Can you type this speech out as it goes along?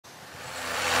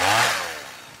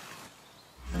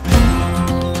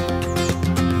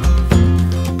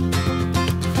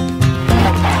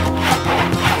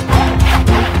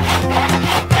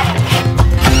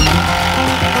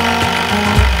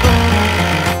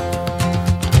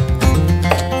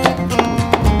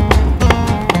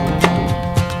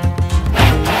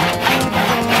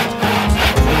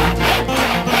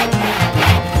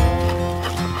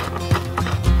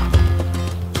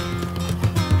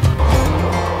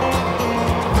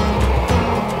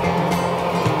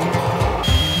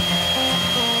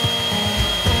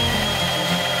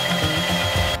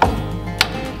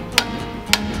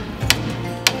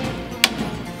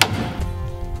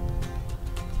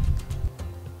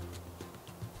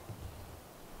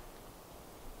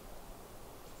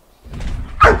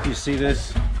if you see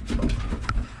this.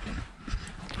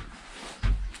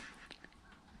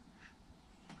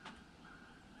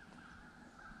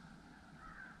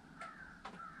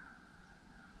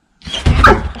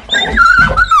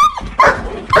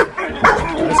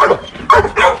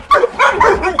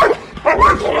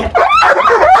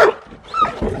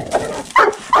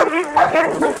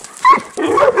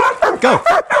 Go,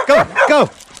 go, go.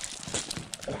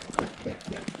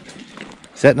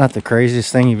 Is that not the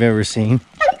craziest thing you've ever seen?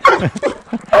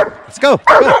 Let's go,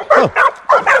 go, go,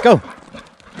 go.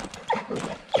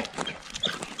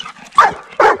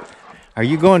 Are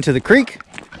you going to the creek?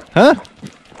 Huh?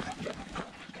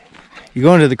 You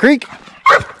going to the creek?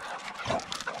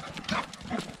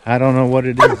 I don't know what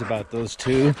it is about those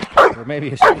two, or maybe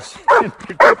it's just in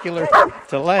particular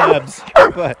to labs,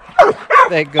 but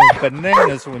they go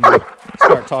bananas when you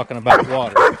start talking about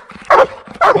water.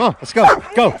 Come on, let's go,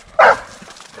 go.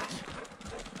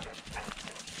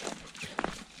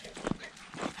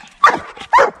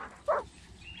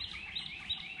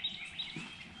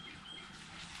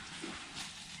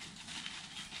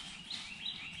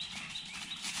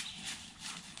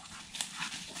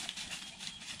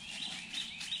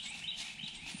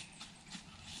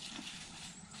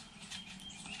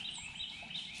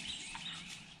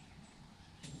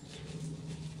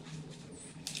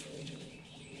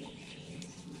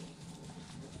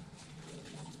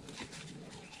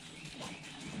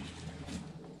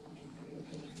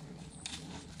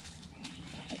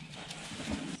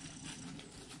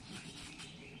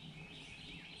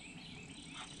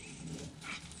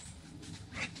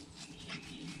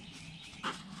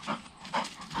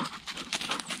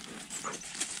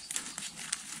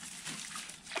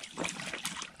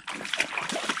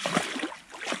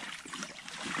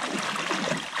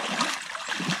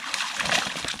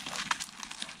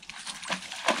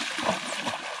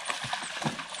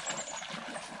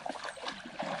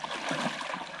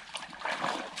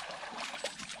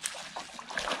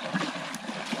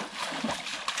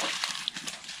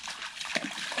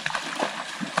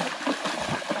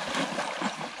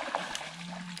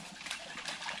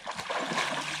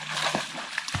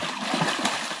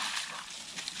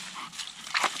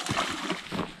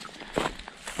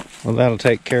 Well, that'll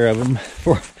take care of them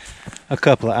for a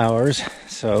couple of hours.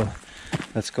 So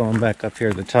let's go on back up here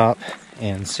at the top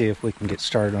and see if we can get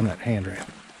started on that handrail.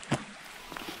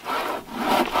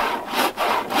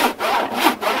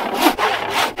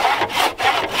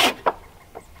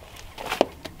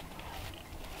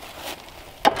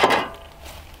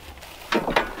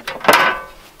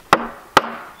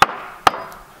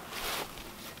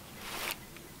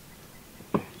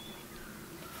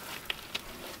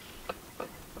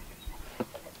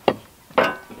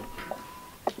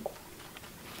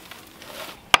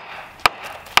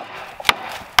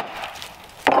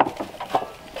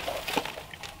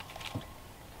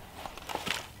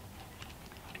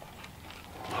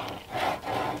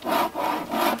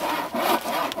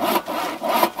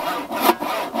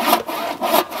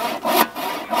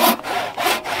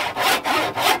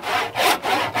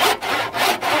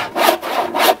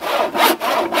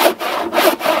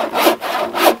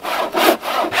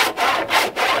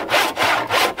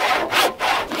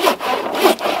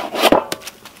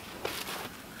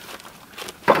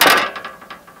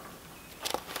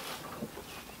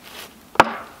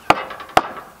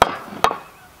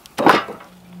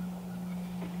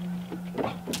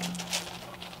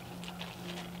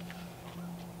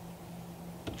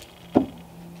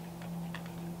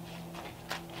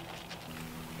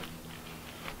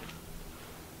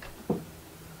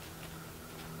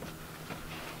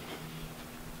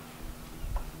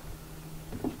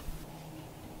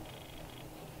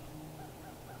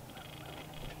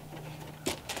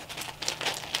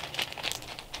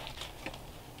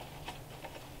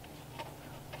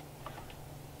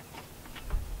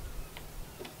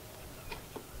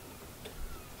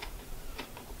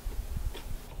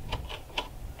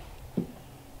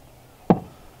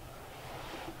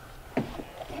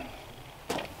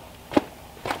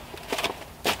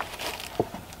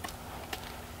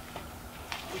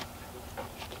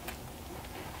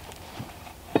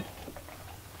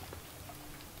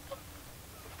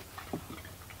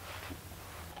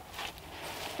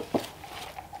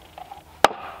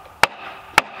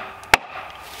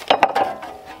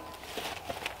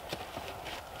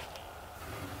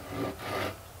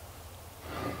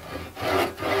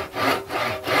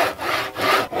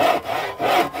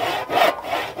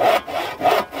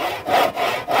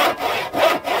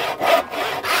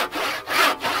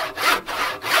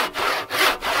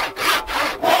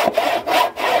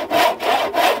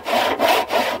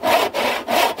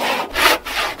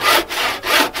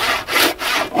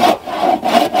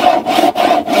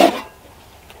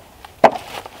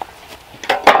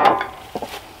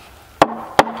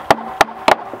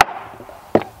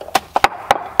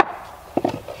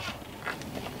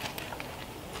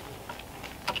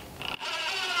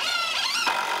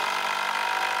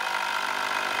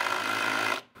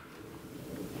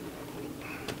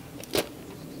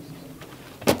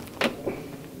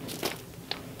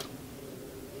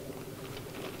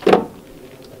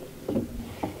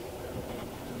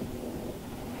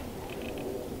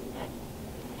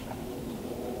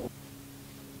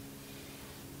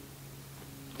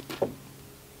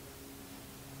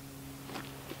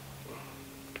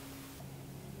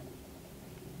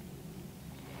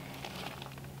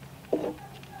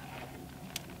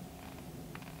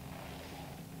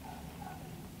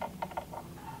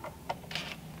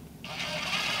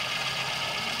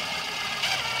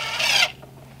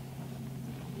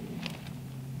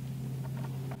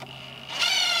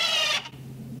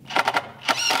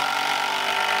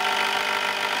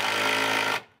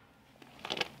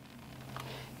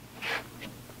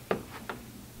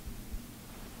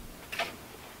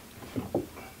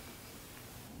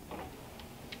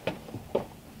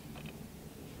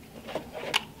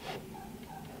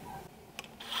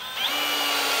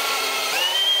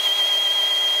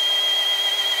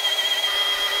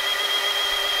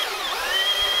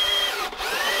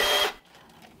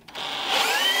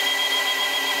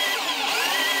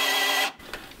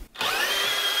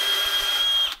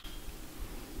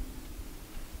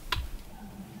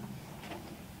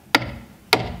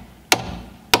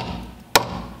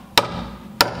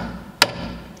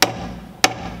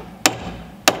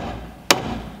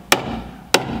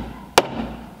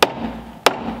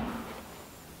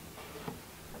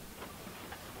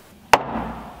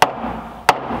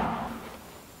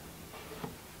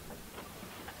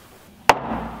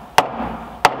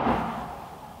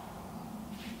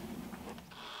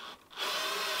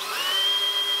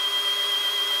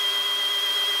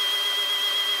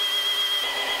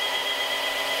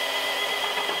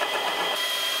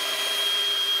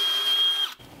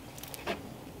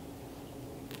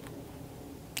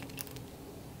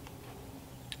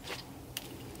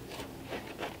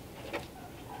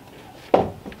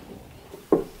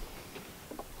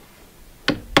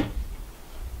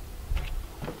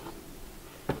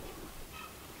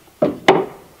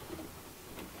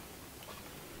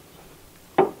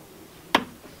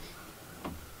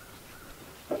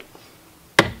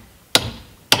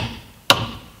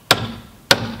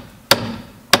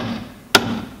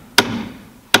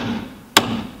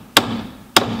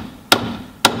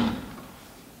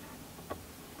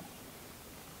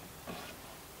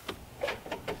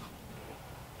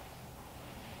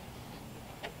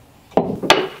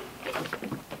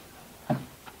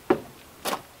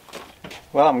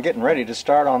 Well, I'm getting ready to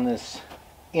start on this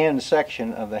end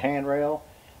section of the handrail,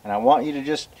 and I want you to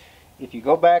just, if you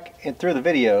go back through the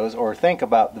videos or think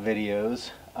about the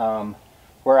videos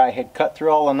where I had cut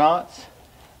through all the knots,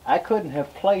 I couldn't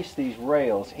have placed these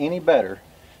rails any better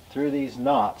through these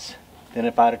knots than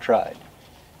if I'd have tried.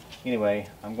 Anyway,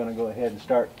 I'm going to go ahead and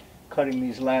start cutting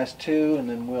these last two, and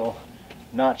then we'll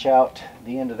notch out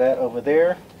the end of that over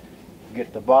there,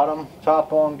 get the bottom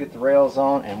top on, get the rails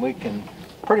on, and we can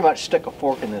pretty much stick a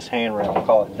fork in this handrail and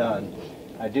call it done.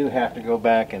 I do have to go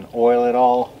back and oil it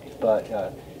all, but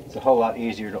it's a whole lot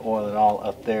easier to oil it all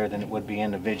up there than it would be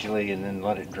individually, and then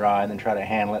let it dry and then try to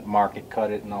handle it, mark it,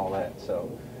 cut it, and all that.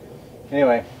 So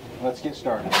anyway, let's get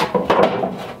started.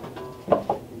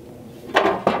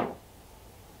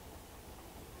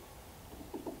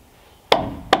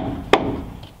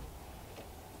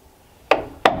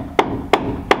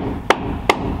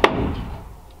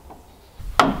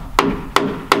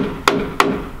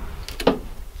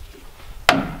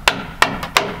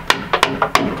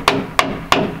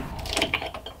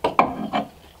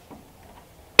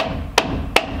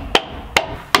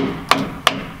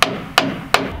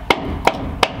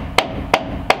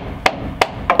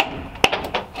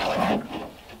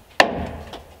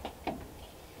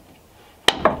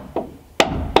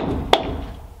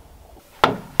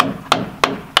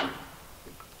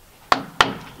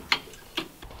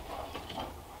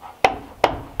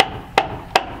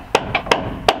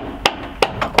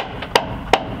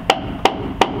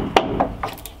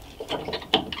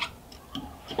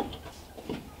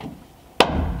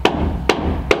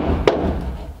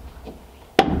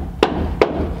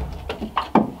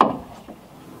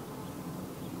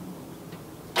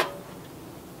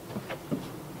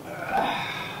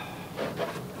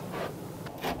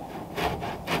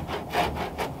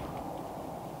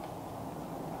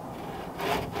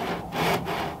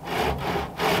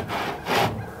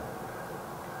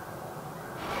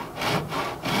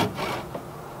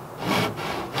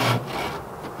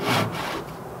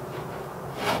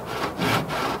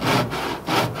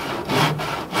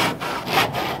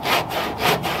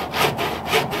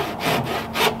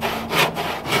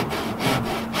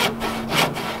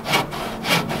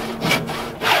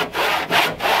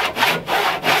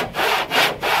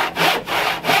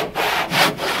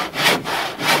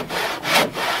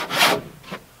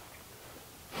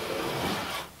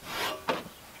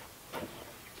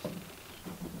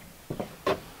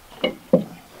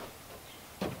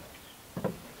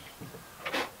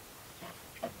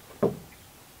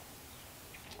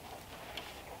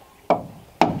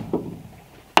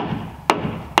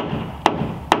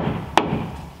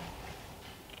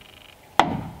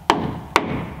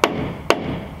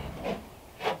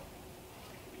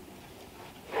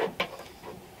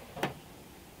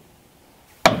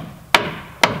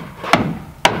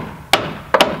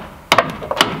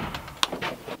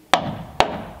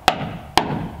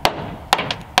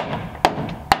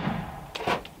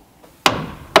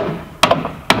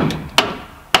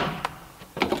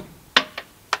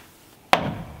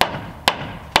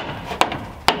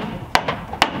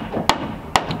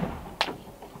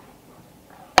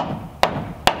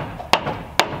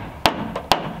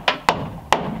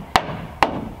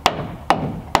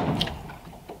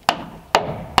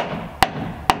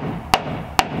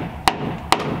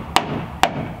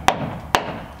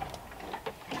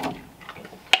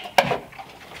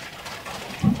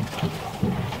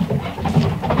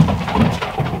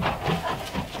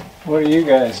 What are you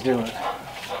guys doing?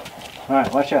 All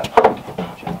right, watch out.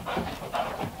 Watch out.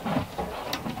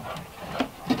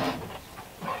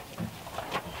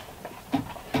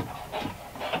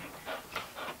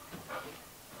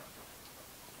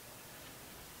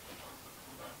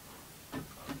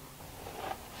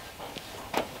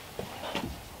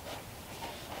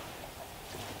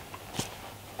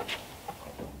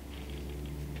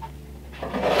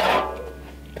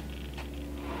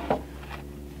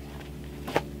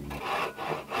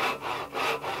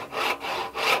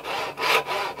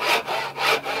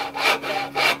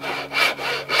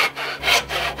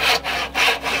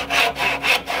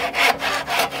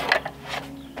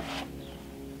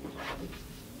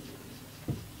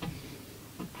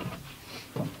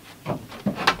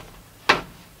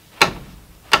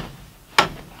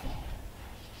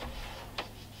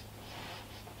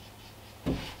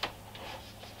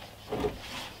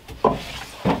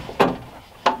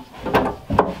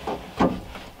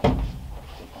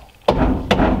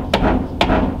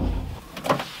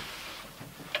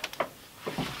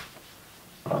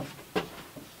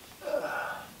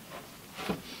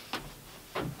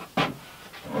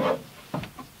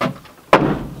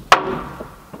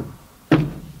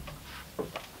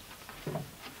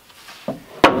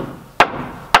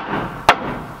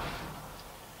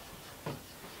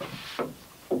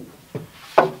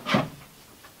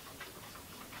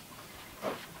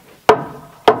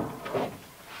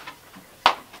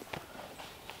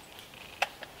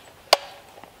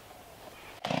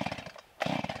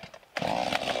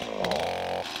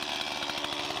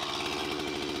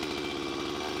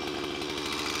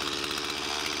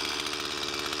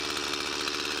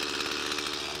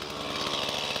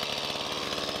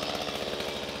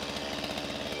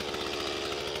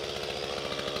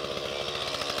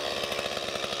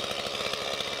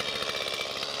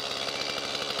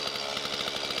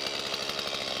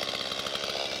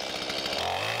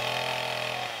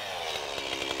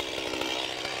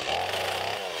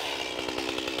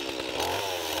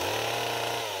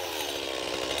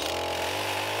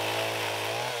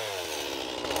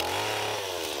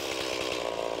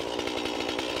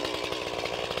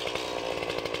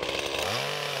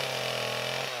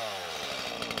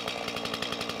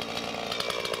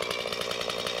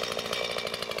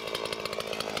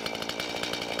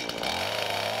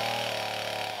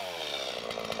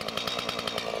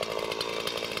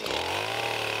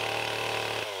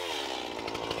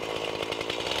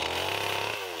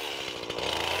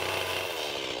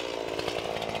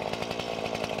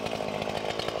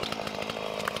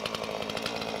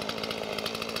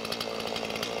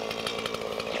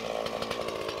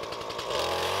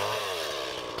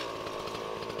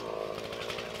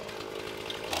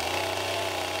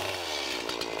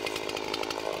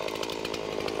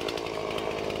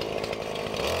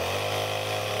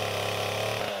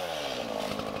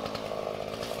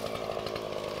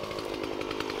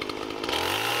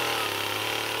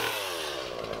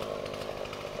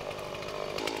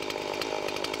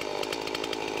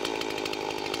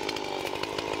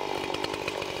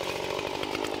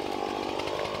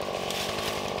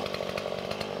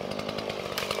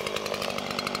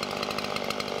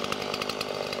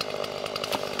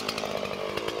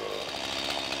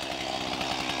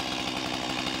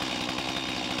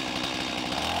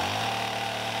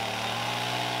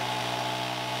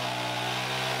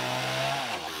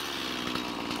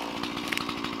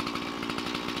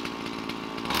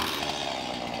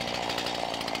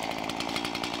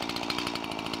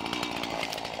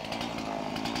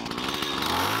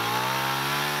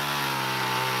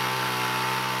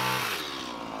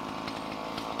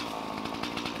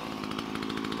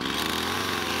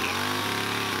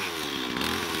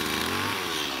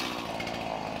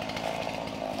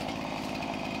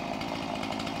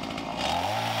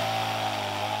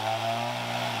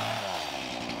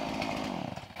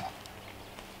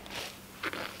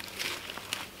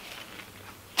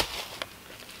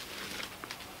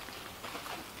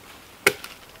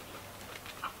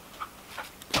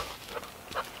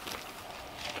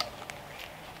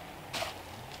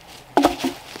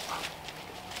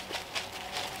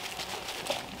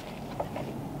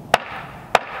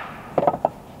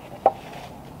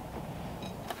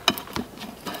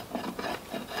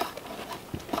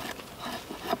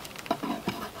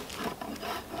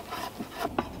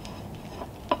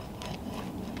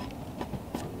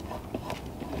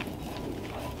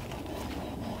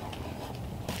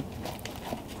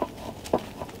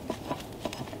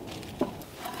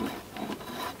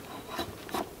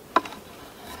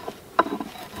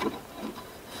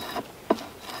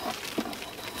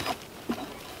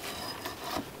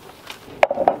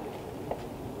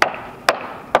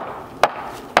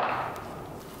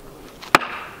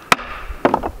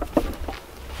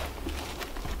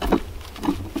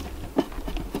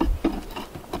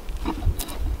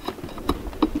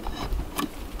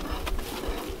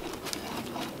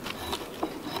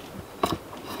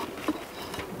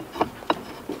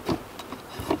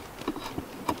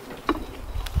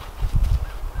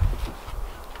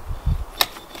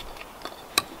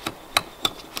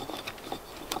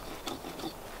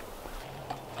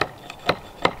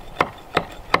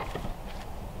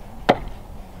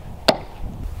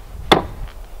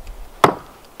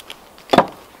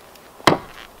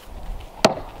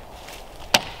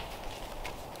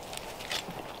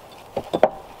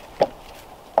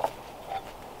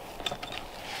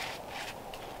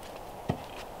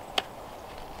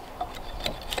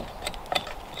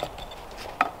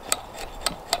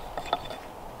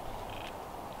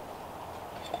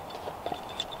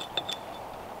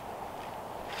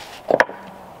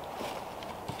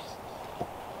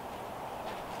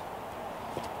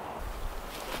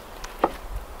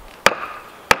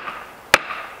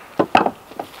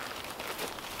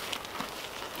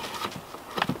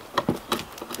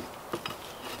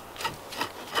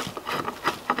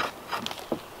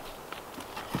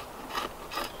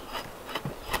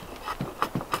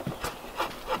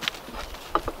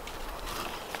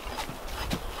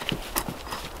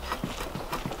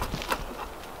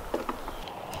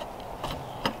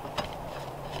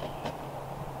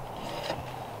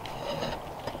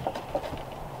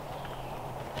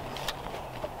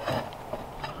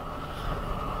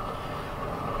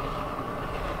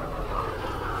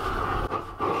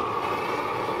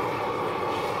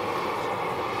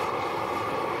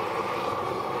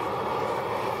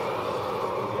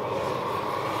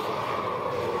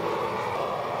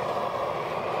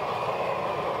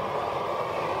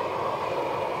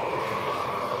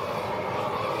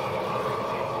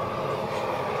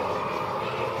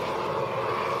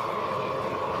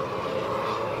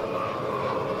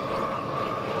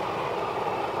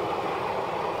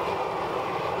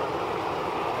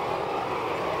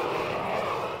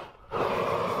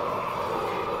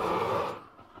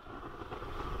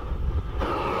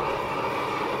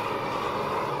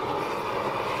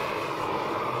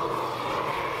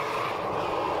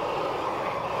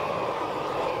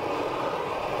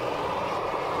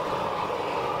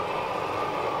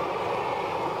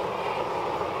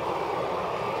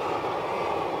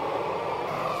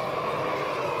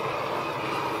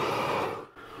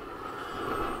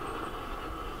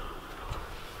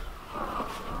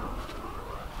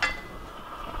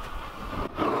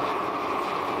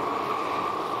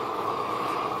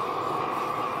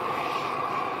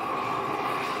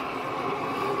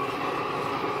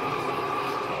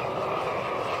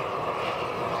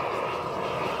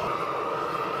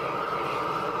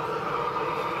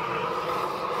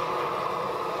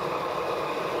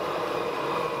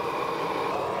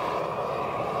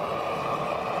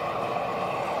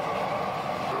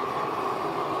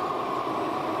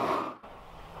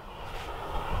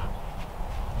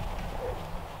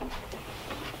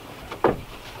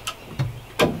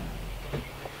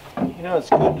 You know,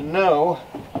 it's good to know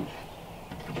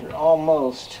you're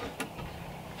almost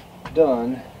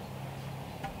done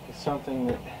with something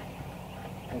that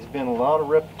has been a lot of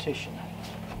repetition.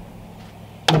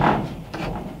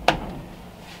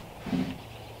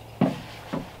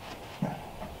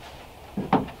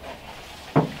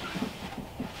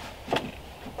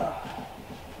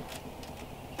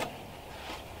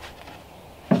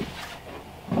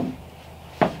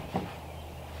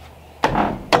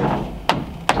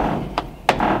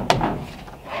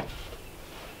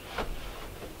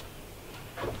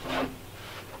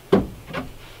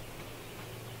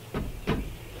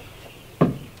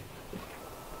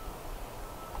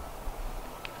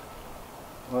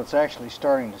 Well, it's actually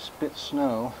starting to spit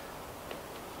snow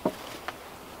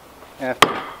after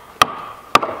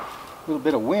a little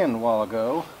bit of wind a while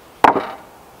ago, and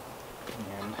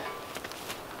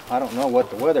I don't know what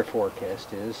the weather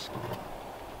forecast is.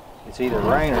 It's either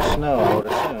rain or snow, I would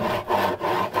assume.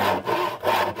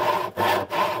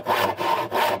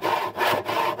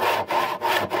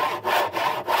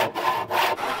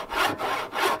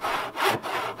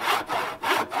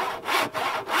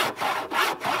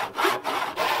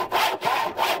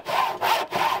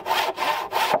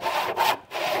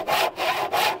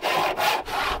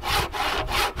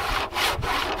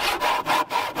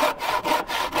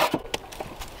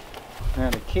 Now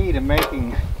the key to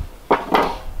making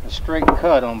a straight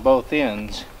cut on both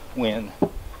ends when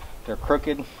they're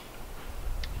crooked,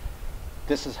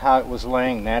 this is how it was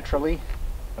laying naturally,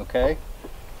 okay?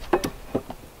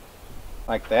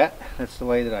 Like that. That's the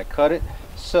way that I cut it.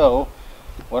 So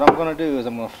what I'm going to do is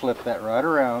I'm going to flip that right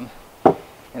around,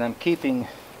 and I'm keeping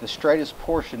the straightest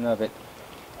portion of it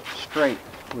straight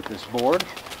with this board.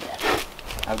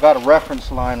 I've got a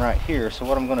reference line right here, so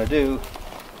what I'm going to do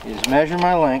is measure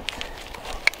my length,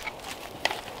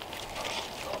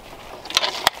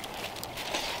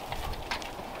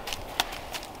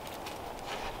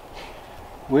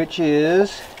 which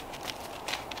is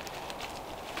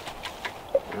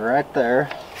right there.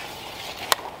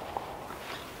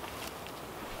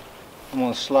 I'm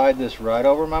going to slide this right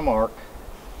over my mark,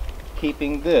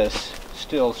 keeping this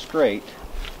still straight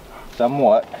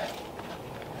somewhat.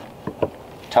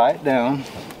 Tie it down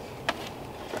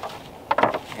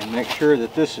and make sure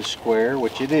that this is square,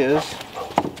 which it is.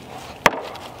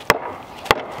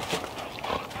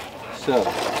 So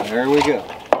there we go.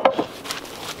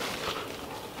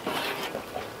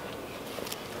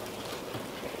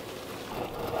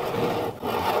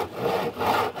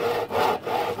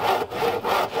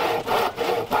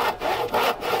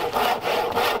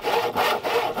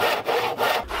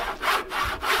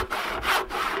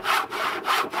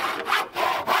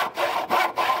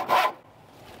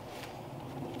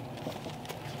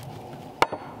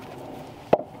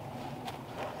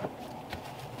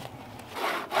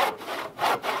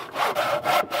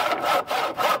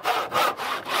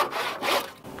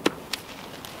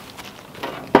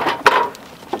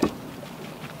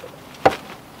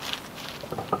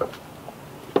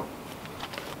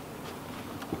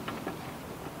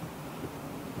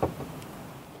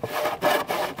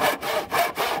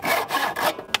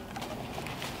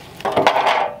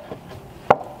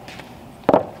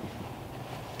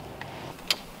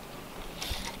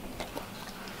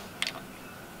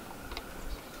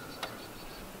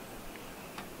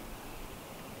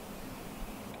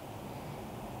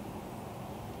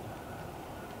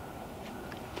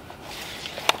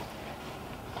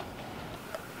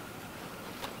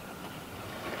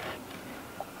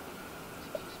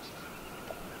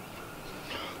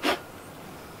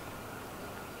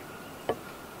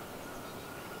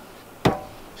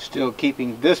 Still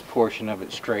keeping this portion of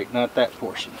it straight, not that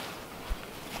portion.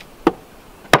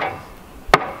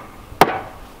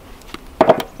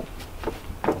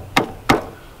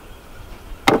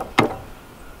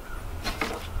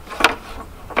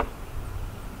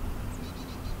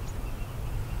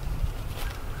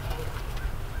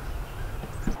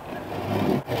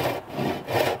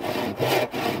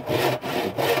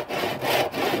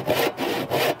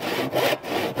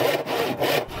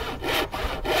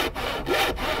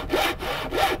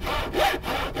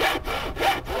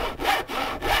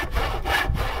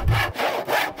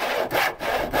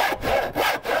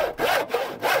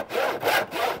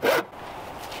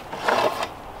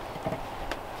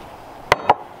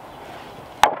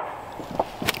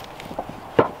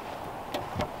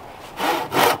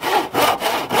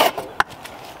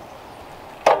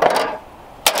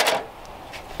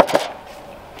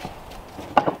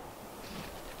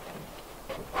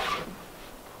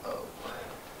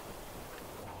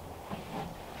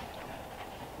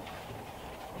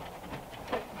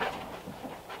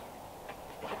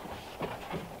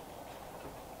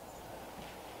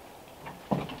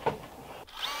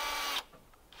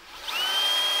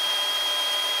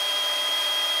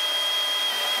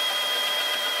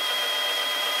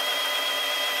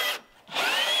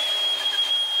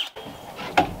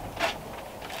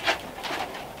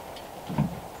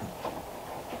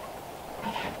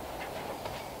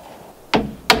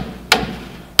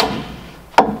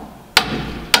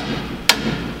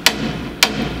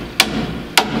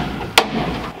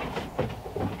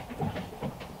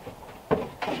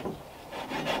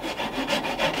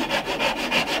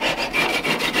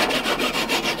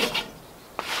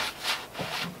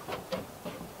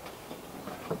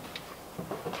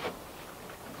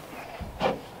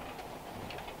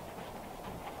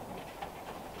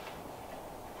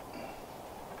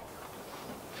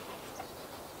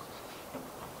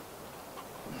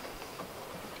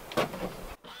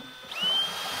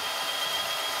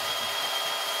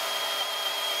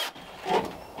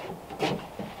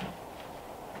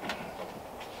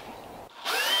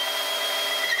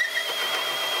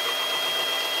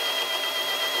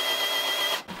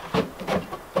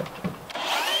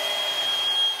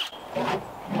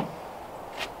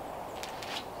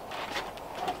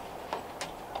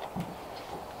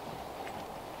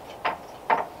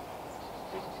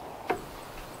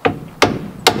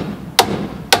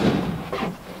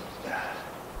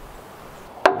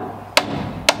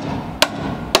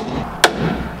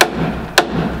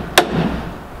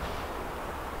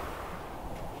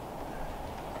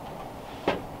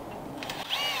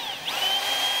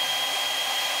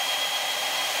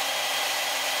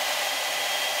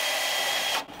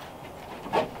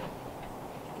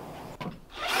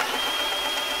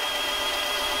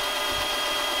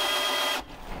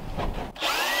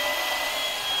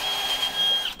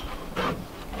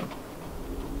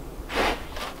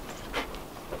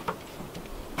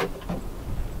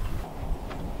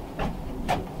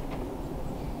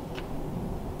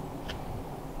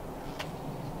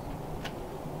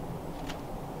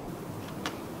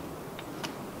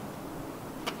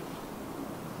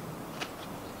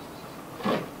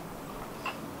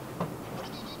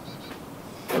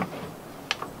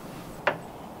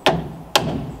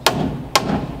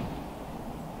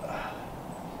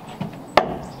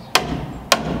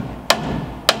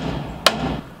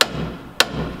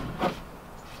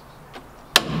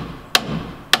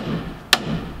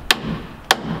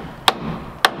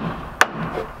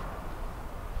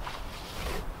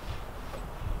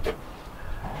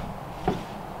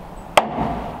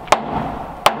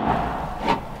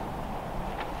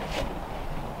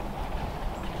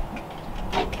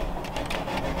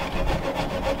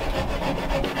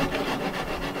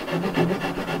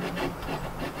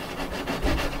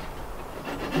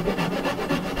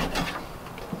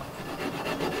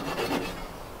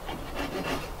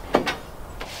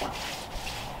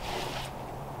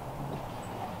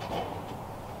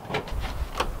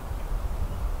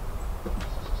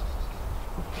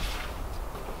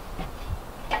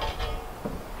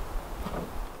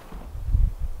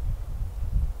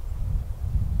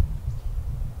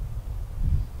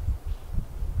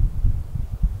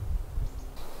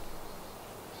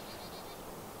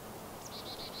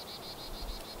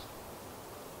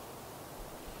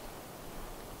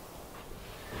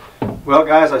 Well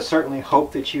guys, I certainly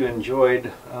hope that you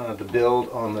enjoyed the build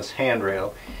on this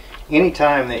handrail.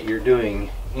 Anytime that you're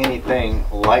doing anything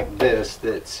like this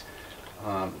that's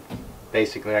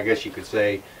basically, I guess you could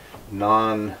say,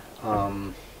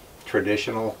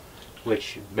 non-traditional,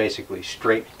 which basically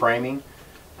straight framing,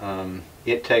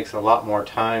 it takes a lot more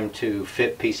time to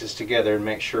fit pieces together and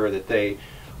make sure that they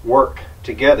work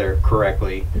together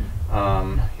correctly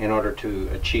in order to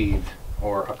achieve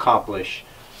or accomplish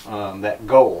that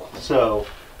goal. So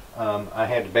I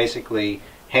had to basically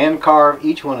hand carve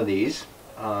each one of these,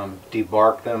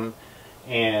 debark them,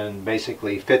 and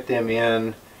basically fit them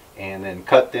in, and then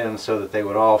cut them so that they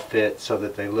would all fit, so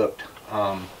that they looked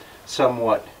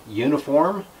somewhat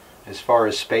uniform as far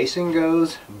as spacing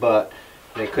goes, but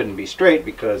they couldn't be straight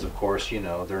because, of course, you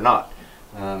know, they're not.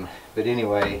 But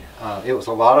anyway, it was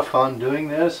a lot of fun doing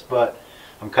this, but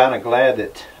I'm kind of glad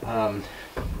that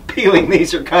peeling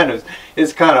these is kind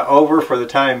of over for the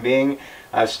time being.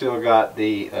 I've still got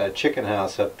the chicken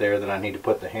house up there that I need to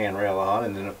put the handrail on,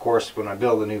 and then of course when I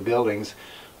build the new buildings,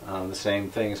 the same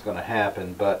thing is going to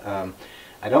happen. But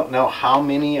I don't know how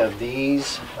many of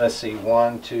these. Let's see,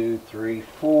 1, 2, 3,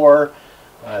 4.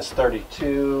 It's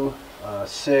 32.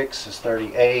 6 is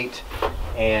 38,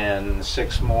 and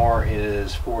 6 more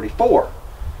is 44.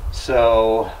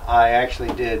 So I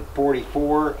actually did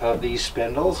 44 of these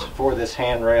spindles for this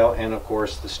handrail, and of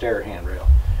course the stair handrail.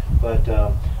 But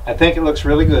I think it looks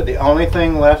really good. The only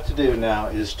thing left to do now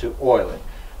is to oil it.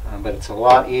 But it's a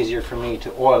lot easier for me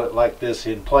to oil it like this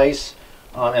in place.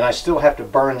 And I still have to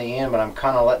burn the end, but I'm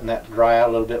kind of letting that dry out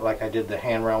a little bit like I did the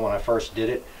handrail when I first did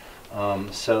it,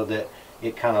 so that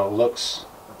it kind of looks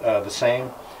the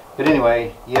same. But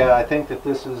anyway, yeah, I think that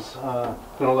this is going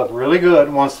to look really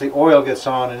good once the oil gets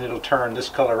on, and it'll turn this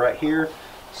color right here,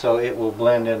 so it will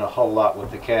blend in a whole lot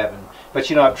with the cabin. But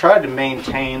you know, I've tried to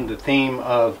maintain the theme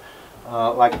of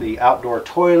like the outdoor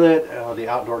toilet, the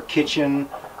outdoor kitchen,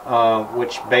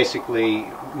 which basically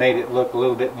made it look a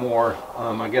little bit more,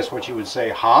 I guess what you would say,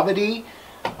 hobbity.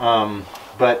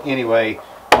 But anyway,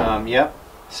 yep.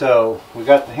 So we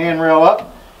got the handrail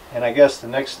up. And I guess the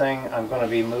next thing I'm going to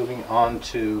be moving on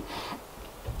to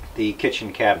the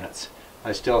kitchen cabinets.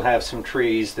 I still have some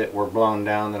trees that were blown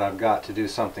down that I've got to do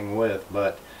something with,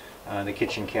 but the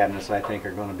kitchen cabinets I think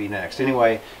are going to be next.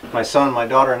 Anyway, my son, my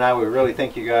daughter, and I, we really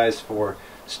thank you guys for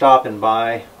stopping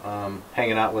by,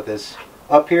 hanging out with us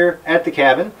up here at the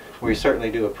cabin. We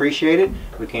certainly do appreciate it.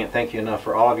 We can't thank you enough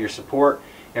for all of your support.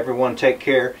 Everyone take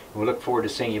care, and we look forward to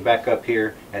seeing you back up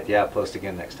here at the Outpost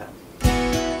again next time.